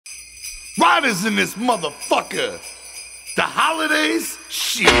Rydas in this motherfucker. The holidays?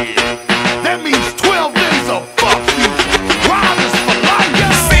 Shit. That means 12 days of fuck you. Rydas for life.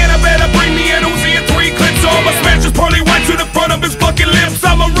 Santa better bring me an Uzi and 3 clips. All my smashes pearly white to the front of his fucking lips.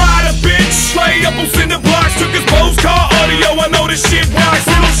 I'm a rider, bitch. Straight up on cinder blocks. Took his postcard audio. I know this shit rocks.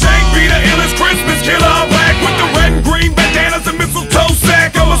 Little Shank be the illest Christmas killer. I'm black with the red and green bandanas and mistletoe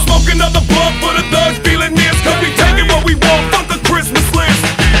sack. I'ma smoke another blunt for the thugs feeling this. Cause we taking what we want. Fuck a Christmas list.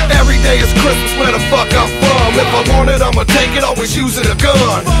 Every day is Christmas, where the fuck I'm from. If I want it, I'ma take it, always using a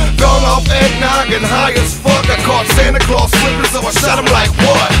gun. Gone off eggnog and high as fuck. I caught Santa Claus slipping, so I shot him like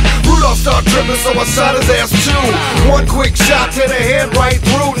what? Rudolph started tripping, so I shot his ass too. One quick shot to the head right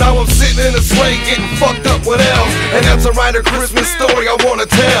through. Now I'm sitting in a sleigh getting fucked up with elves. And that's a Ryda Christmas story I wanna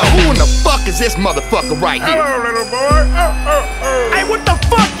tell. Who in the fuck is this motherfucker right here? Hello, little boy. Hey, what the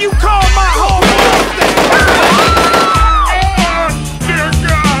fuck you call my home?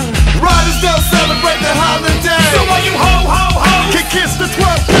 Rydas don't celebrate the holiday. So are you ho ho ho? Can kiss the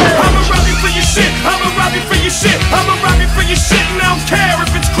 12th day. I'ma rob you for your shit. I'ma rob you for your shit. I'ma rob you for your shit, and I don't care if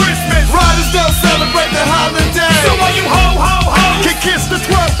it's Christmas. Rydas don't celebrate the holiday. So are you ho ho ho? Can kiss the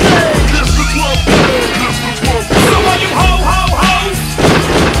 12th day. Kiss the 12th day. Kiss the 12th day. So are you ho ho ho?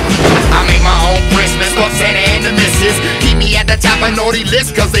 I make my own Christmas, fuck Santa and the missus. Keep me at the top of naughty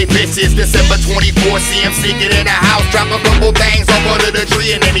list cause they bitches. December 24, see him sneaking in the house. Drop a couple things up under the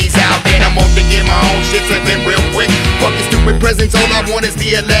tree and then he's out. Then I'm off to get my own shit slipping real quick. Fucking stupid presents, all I want is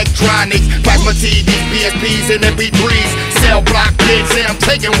the electronics. Plasma TVs, PSPs and MP3s. Cell block kids and I'm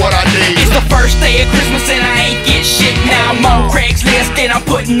taking what I need. It's the first day of Christmas and I ain't get shit. Now I'm on Craigslist and I'm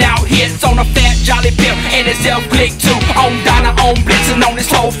putting out hits on a fat jolly pimp and his self-click too. On Donna, on Blitzen, on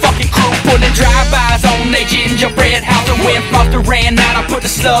this whole fucking crew. Pulling drive-bys on they gingerbread house. And when Foster ran out, I put the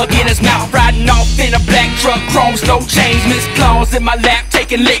slug in his mouth. Riding off in a black truck, chromes, no chains. Miss Claus in my lap,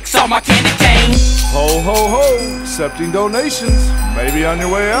 taking licks on my candy cane. Ho, ho, ho. Accepting donations. Maybe on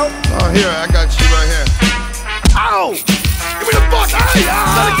your way out? Oh, here, I got you right here. Ow! Give me the fuck! Hey!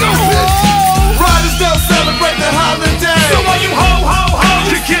 Let it go, bitch! Rydas don't celebrate the holiday. So are you ho ho ho?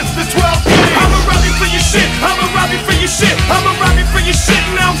 To kiss the 12th day. I'ma rob you for your shit. I'ma rob you for your shit. I'ma rob you for your shit,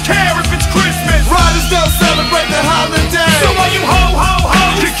 and I don't care if it's Christmas. Rydas don't celebrate the holiday. So are you ho ho ho?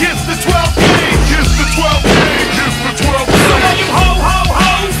 To kiss the 12th day. Kiss the 12th day. Kiss the 12th day. So are you ho ho ho?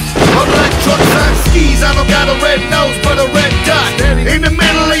 My black trucks on skis, I don't got a red nose but a red dot. In the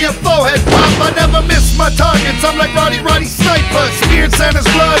middle of your forehead pop, I never miss my targets. I'm like Roddy Sniper, smeared Santa's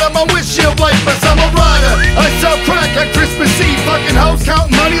blood on my windshield wipers. I'm a rider, I sell crack on Christmas Eve. Fucking hoes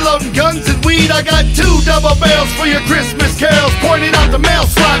counting money, loading guns and weed. I got 2 double barrels for your Christmas carols. Pointing out the mail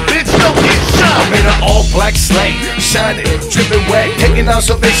slot, bitch, don't get shot. I'm in an all-black sleigh, shining, dripping wet, taking out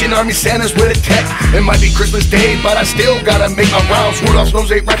Salvation Army Santas with a tech. It might be Christmas Day, but I still gotta make my rounds. Rudolph's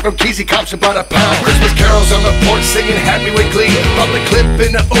nose ain't right from Keezy, cops about a pound. Christmas carols on the porch, singing happy with glee. Public clip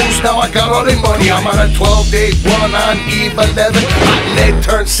in the ooze, now I got all their money. I'm on a 12-day run on Eve 11. Hot lead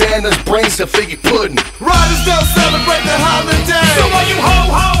turned Santa's brains to figgy pudding. Rydas don't celebrate the holiday. So are you ho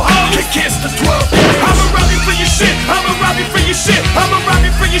ho ho? To kiss the 12th day. I'ma rob you for your shit.